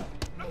do it.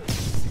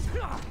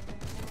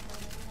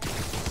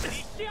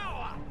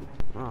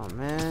 Oh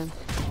man.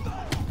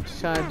 Just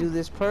trying to do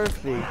this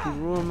perfect. You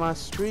ruined my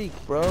streak,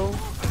 bro.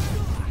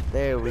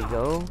 There we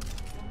go.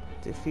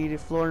 Defeated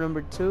floor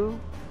number 2.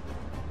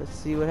 Let's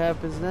see what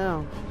happens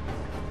now.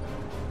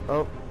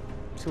 Oh,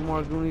 2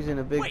 more Goonies and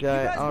a big guy. You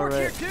guys work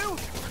Alright. here too?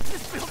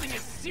 This building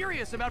is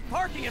serious about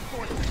parking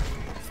enforcement.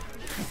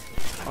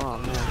 Oh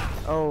man.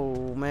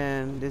 Oh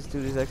man, this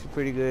dude is actually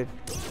pretty good.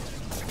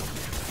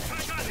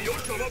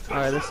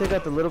 Alright, let's take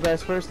out the little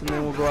guys first and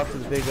then we'll go after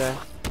the big guy.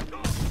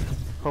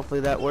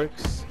 Hopefully that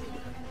works.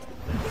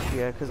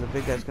 Yeah, because the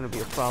big guy's gonna be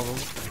a problem.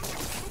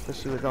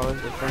 Especially with all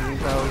his defending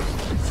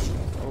powers.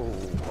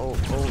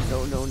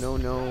 Oh,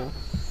 no.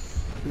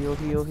 Heal.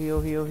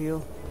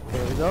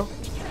 There we go.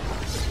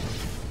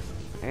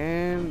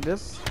 And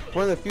this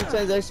one of the few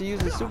times I actually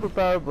use the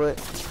superpower, but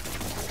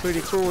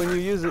pretty cool when you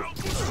use it.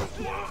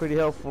 Pretty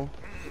helpful.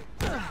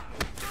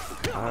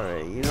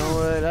 Alright, you know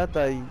what? I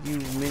thought you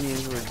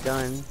minions were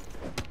done.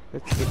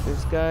 Let's get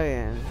this guy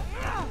in.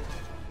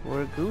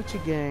 We're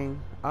Gucci gang.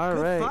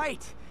 Alright. Good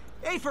fight.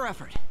 A for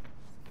effort.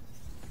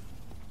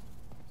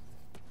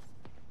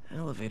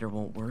 Elevator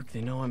won't work.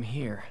 They know I'm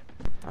here.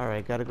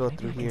 Alright, gotta go Maybe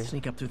through I can here.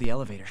 sneak up through the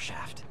elevator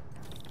shaft.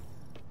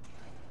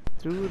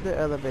 Through the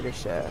elevator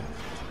shaft.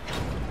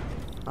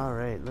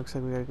 Alright, looks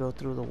like we gotta go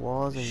through the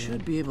walls and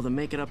Should be able to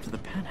make it up to the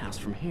penthouse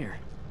from here.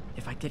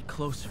 If I get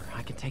closer,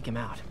 I can take him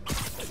out.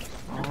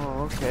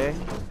 Oh, okay.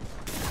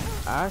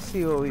 I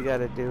see what we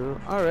gotta do.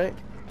 Alright.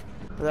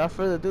 Without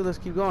further ado, let's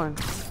keep going.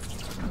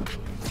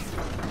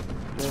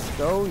 Let's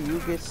go. You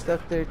get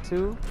stuck there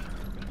too.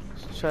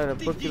 Let's try to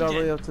book it all the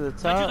way up to the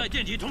top.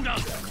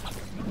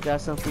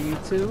 Got some for you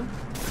too.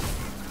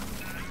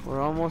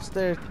 We're almost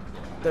there.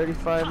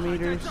 35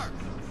 meters.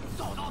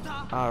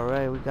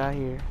 Alright, we got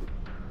here.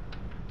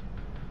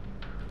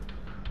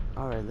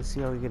 Alright, let's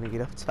see how we're gonna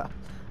get up top.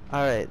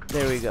 Alright,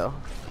 there we go.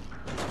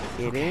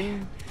 Get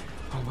in.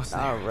 Almost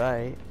there.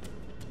 Alright.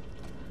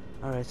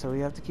 Alright, so we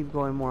have to keep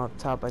going more up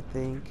top, I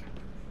think.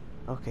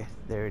 Okay,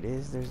 there it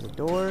is. There's the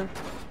door.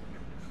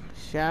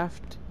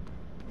 Shaft.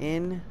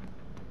 In.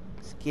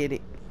 Let's get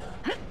it.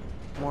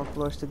 More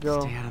floors to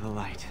go. Stay out of the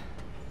light.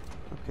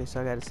 Okay,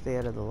 so I gotta stay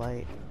out of the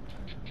light.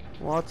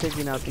 While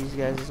taking out these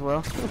guys as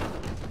well.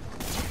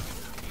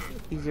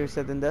 Easier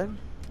said than done.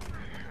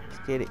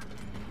 Let's get it.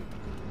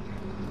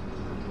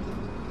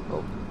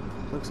 Oh,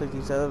 looks like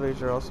these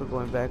elevators are also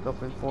going back up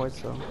and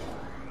forth, so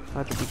I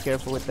have to be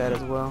careful with that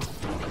as well.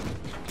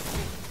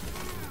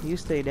 You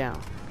stay down.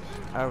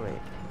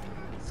 Alright,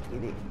 let's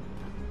get it.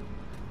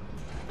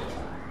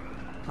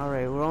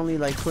 Alright, we're only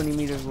like 20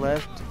 meters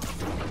left.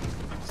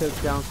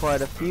 Took down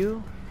quite a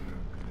few.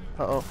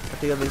 Uh-oh, I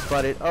think I've been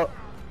spotted. Oh,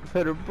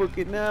 better book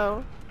it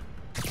now.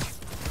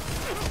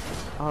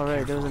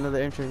 Alright, there was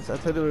another entrance. I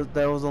thought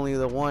that was only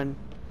the one.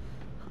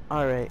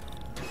 Alright,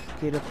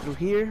 get up through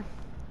here.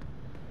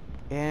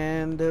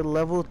 And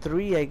level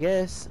 3, I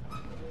guess.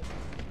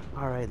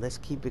 Alright, let's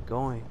keep it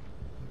going.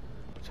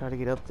 Try to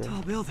get up there.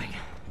 Tall building.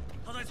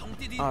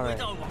 Alright.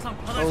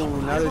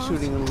 Oh, now they're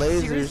shooting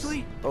lasers.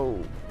 Seriously?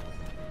 Oh.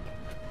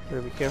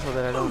 Better be careful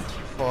that I don't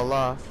fall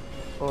off.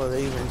 Oh,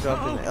 they even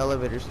dropped in the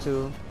elevators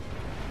too.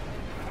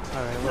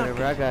 Alright,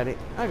 whatever. I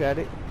got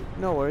it.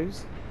 No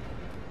worries.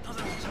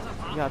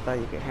 Y'all thought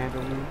you could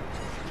handle me.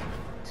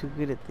 Too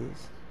good at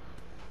this.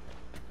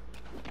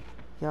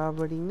 Y'all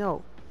already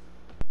know.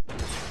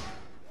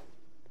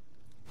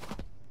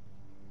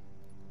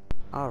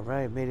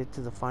 Alright, made it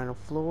to the final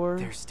floor.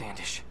 There's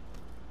Standish.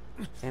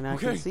 And I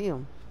can see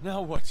him.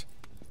 Now what?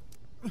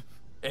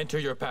 Enter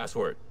your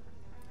password.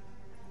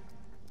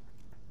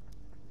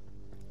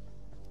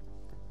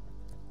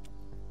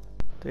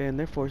 And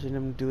they're forcing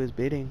him to do his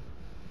bidding.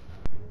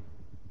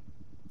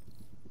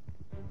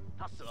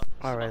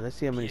 Alright, let's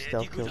see how many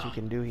stealth kills we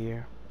can do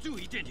here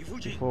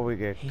before we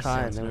get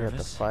caught and then we have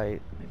to fight.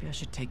 Maybe I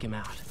should take him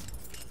out.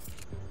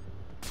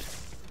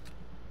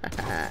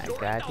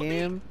 Got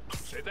him.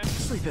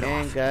 Sleep it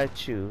And off.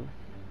 got you.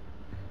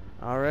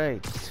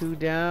 Alright, 2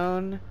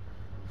 down.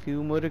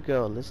 Few more to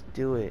go. Let's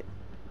do it.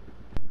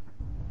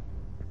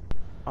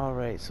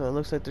 Alright, so it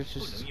looks like there's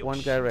just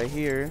one guy right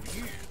here.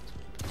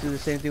 Do the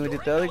same thing we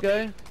did the other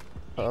guy.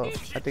 Uh oh,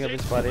 I think I've been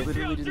spotted.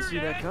 Literally didn't see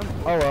that coming.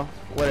 Oh well,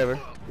 whatever.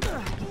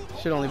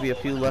 Should only be a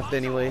few left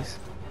anyways.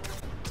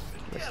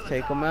 Let's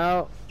take them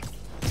out.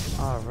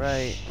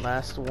 Alright,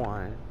 last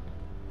one.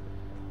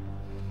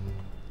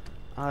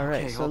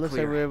 Alright, Okay, so it all looks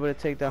clear. like we're able to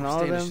take down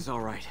all of Standish them. is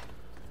all right.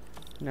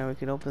 Now we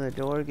can open the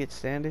door, get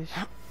Standish.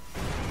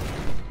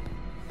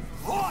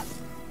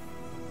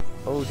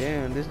 Oh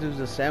damn, this dude's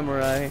a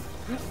samurai.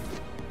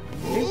 I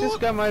think this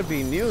guy might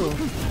be new.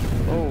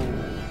 Oh.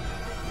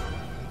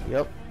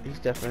 Yep, he's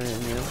definitely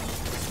new.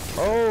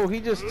 Oh, he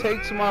just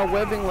takes my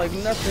webbing like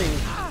nothing.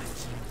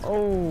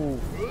 Oh.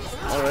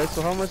 Alright,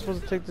 so how am I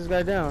supposed to take this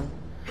guy down?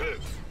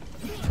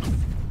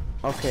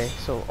 Okay,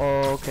 so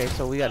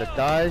so we gotta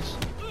dodge,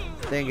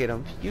 then get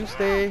him. You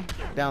stay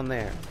down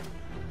there.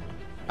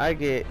 I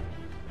get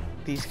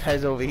these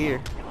guys over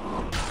here.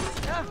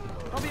 Yeah,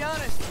 I'll be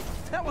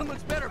honest. That one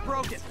looks better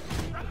broken.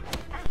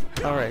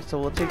 Alright, so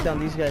we'll take down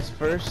these guys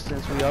first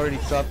since we already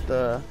dropped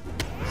the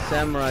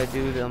samurai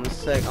dude on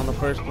the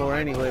first floor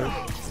anyways.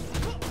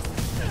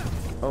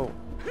 Oh,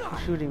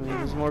 shooting me.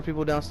 There's more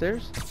people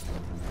downstairs?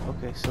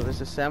 Okay, so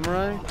there's a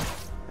samurai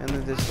and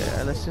then this guy.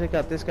 Alright, let's take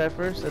out this guy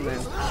first and then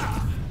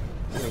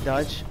let me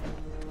dodge.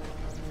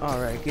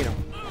 Alright, get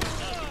him.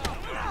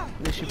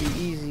 This should be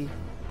easy.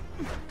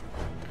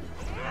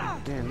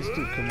 Damn, this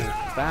dude can move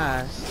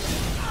fast.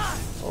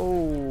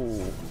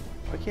 Oh,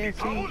 I can't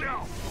see.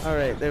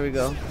 Alright, there we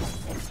go.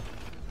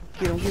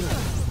 Get him, get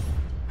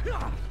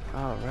him.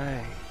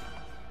 Alright.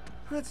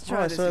 Let's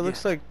try this so it again.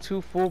 looks like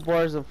 2 full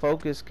bars of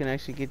focus can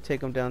actually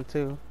take him down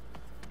too.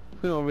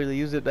 We don't really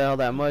use it all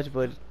that much,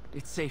 but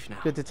it's safe now.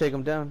 Good to take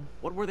him down.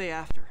 What were they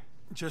after?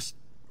 Just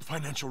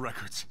financial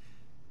records.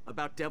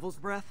 About Devil's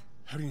Breath?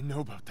 How do you know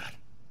about that?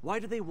 Why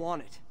do they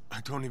want it? I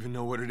don't even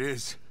know what it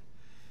is.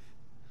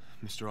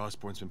 Mr.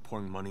 Osborn's been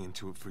pouring money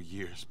into it for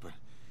years, but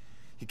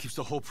he keeps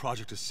the whole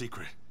project a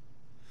secret.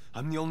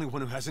 I'm the only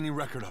one who has any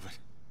record of it.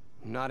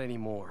 Not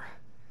anymore.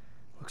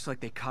 Looks like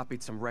they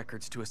copied some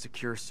records to a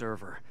secure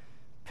server.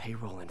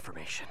 Payroll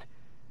information.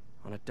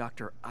 On a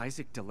Dr.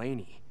 Isaac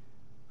Delaney.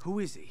 Who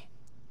is he?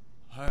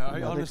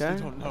 I honestly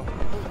don't know.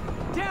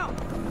 Down!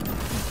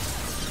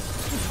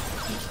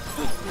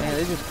 Man,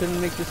 they just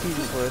couldn't make this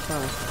easy for us,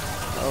 huh?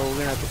 Oh, we're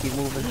gonna have to keep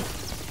moving.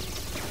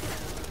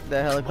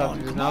 That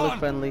helicopter does not look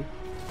friendly.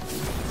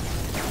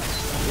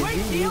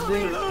 Is he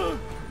using...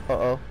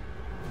 Uh-oh.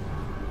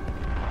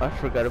 I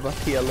forgot about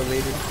the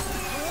elevator.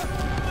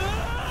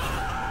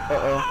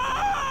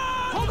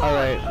 Uh-oh.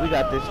 Alright, we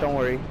got this, don't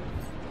worry.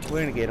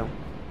 We're gonna get him.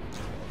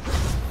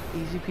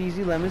 Easy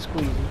peasy lemon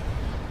squeezy.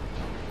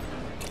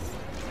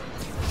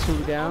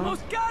 2 down.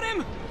 Almost got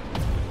him!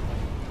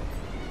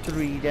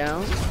 3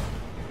 down.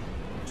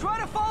 Try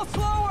to fall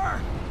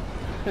slower!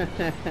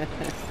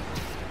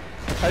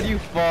 How do you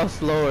fall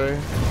slower?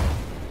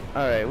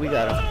 Alright, we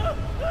got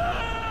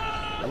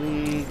him.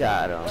 We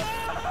got him.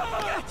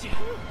 Gotcha.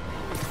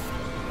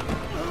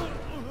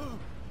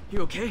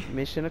 You okay?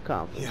 Mission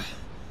accomplished. Yeah.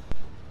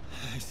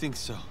 I think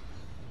so.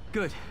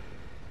 Good.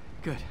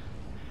 Good.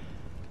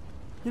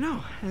 You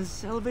know,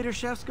 as elevator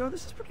shafts go,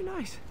 this is pretty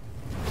nice.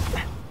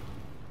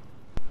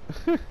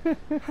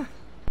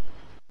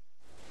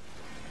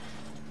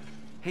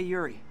 Hey,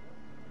 Yuri.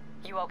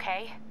 You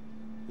okay?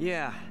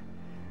 Yeah,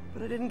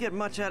 but I didn't get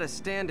much out of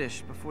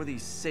Standish before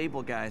these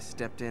Sable guys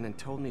stepped in and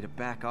told me to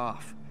back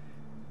off.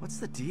 What's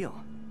the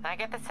deal? I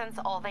get the sense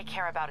all they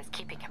care about is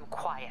keeping him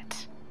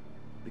quiet.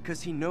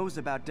 Because he knows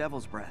about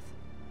Devil's Breath.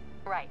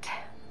 Right.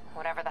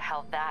 Whatever the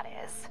hell that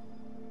is.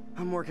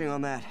 I'm working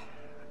on that.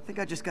 I think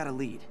I just got a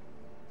lead.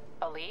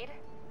 A lead?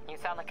 You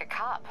sound like a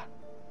cop.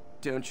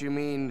 Don't you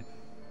mean...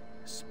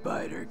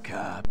 Spider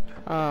Cop?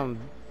 I'm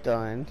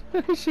done.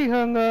 She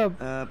hung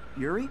up.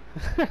 Yuri?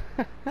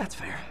 That's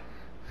fair.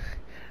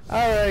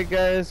 Alright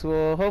guys,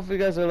 well hopefully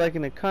you guys are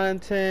liking the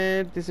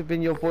content. This has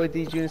been your boy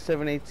D Junior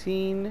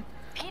 718.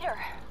 Peter,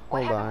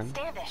 what happened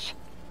to Standish?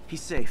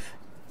 He's safe.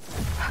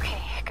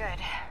 Okay, good.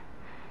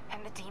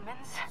 And the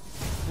demons?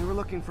 We were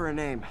looking for a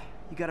name.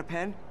 You got a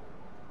pen?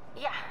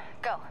 Yeah,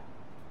 go.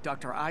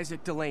 Dr.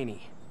 Isaac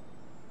Delaney.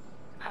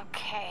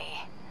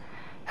 Okay.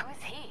 Who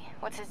is he?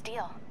 What's his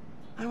deal?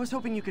 I was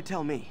hoping you could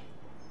tell me.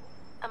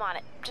 I'm on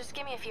it. Just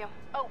give me a few.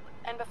 Oh,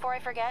 and before I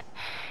forget,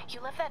 you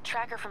left that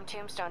tracker from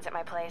Tombstone's at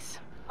my place.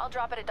 I'll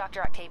drop it at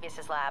Dr.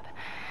 Octavius's lab.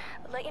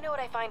 Let you know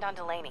what I find on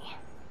Delaney.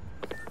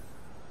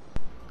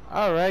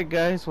 Alright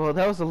guys, well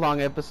that was a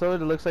long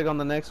episode. It looks like on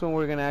the next one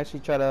we're gonna actually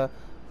try to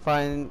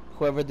find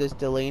whoever this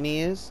Delaney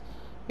is.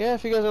 Yeah,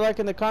 if you guys are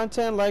liking the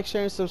content, like,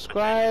 share, and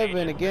subscribe.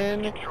 And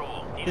again,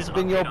 this has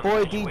been your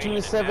boy D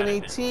Junior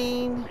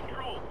 718.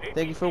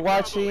 Thank you for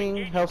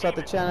watching. Helps out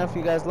the channel if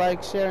you guys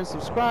like, share, and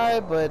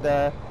subscribe. But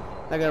not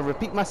gonna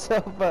repeat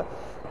myself. But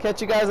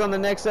catch you guys on the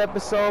next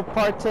episode.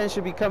 Part 10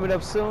 should be coming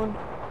up soon.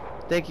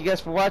 Thank you guys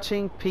for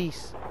watching.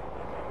 Peace.